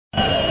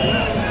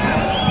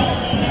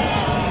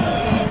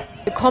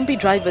Kombi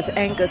drivers'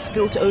 anger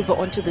spilled over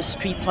onto the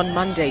streets on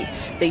Monday.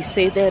 They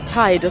say they're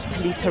tired of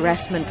police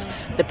harassment.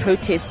 The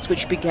protests,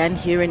 which began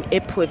here in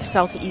Epworth,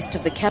 southeast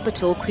of the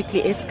capital,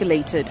 quickly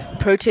escalated.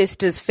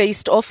 Protesters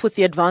faced off with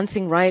the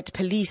advancing riot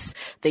police.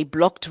 They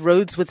blocked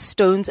roads with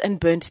stones and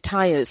burnt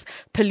tires.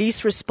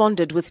 Police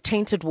responded with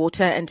tainted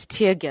water and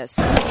tear gas.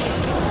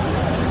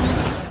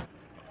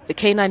 The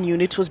K9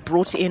 unit was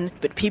brought in,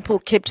 but people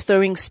kept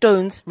throwing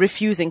stones,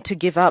 refusing to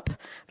give up.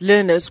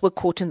 Learners were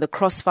caught in the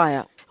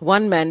crossfire.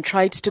 One man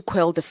tried to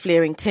quell the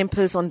flaring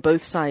tempers on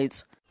both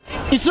sides.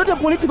 It's not a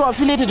political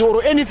affiliated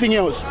or anything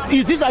else.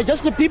 These are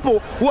just the people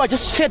who are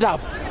just fed up.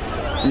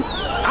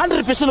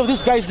 100% of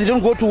these guys, they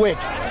don't go to work.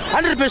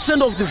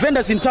 100% of the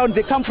vendors in town,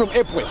 they come from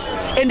Epworth.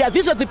 And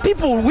these are the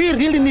people we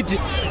really need,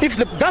 if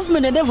the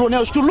government and everyone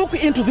else, to look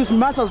into these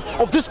matters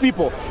of these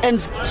people,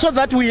 and so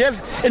that we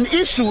have an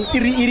issue,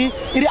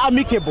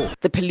 amicable.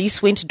 The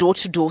police went door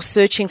to door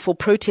searching for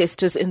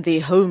protesters in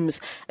their homes,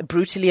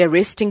 brutally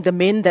arresting the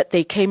men that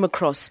they came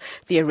across.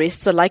 The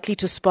arrests are likely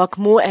to spark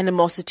more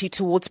animosity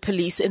towards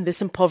police in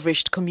this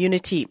impoverished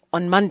community.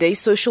 On Monday,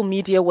 social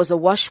media was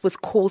awash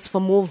with calls for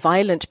more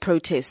violent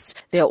protests.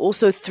 There are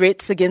also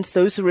threats against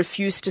those who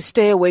refuse to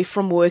stay away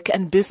from work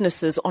and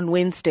businesses on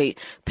Wednesday.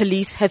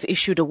 Police have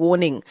issued a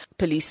warning.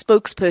 Police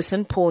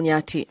spokesperson Paul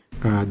Nyati.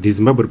 The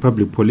Zimbabwe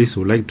Republic Police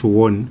would like to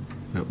warn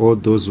all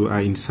those who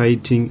are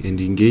inciting and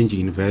engaging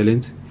in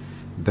violence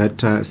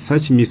that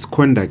such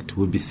misconduct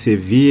will be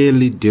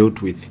severely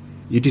dealt with.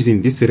 It is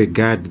in this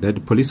regard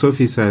that police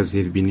officers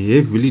have been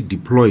heavily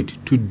deployed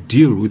to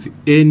deal with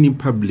any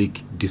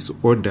public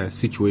disorder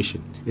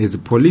situation. As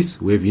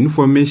police, we have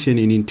information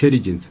and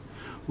intelligence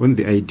on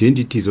the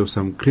identities of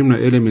some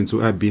criminal elements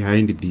who are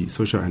behind the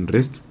social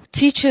unrest.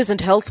 Teachers and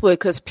health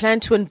workers plan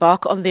to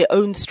embark on their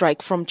own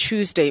strike from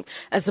Tuesday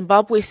as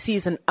Zimbabwe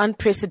sees an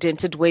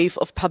unprecedented wave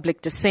of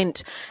public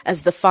dissent.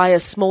 As the fire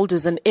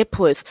smolders in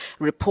Epworth,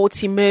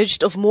 reports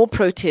emerged of more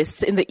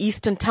protests in the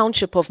eastern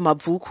township of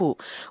Mabvuku,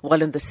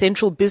 while in the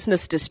central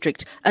business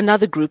district,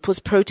 another group was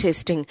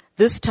protesting,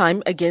 this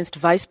time against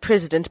Vice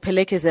President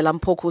Phelekezela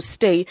Mpoko's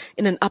stay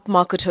in an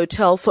upmarket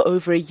hotel for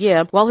over a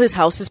year while his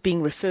house is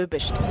being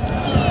refurbished.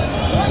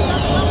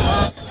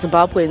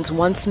 Zimbabweans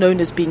once known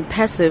as being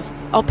passive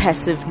are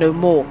passive no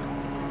more.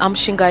 I'm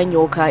Shingai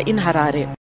Nyoka in Harare.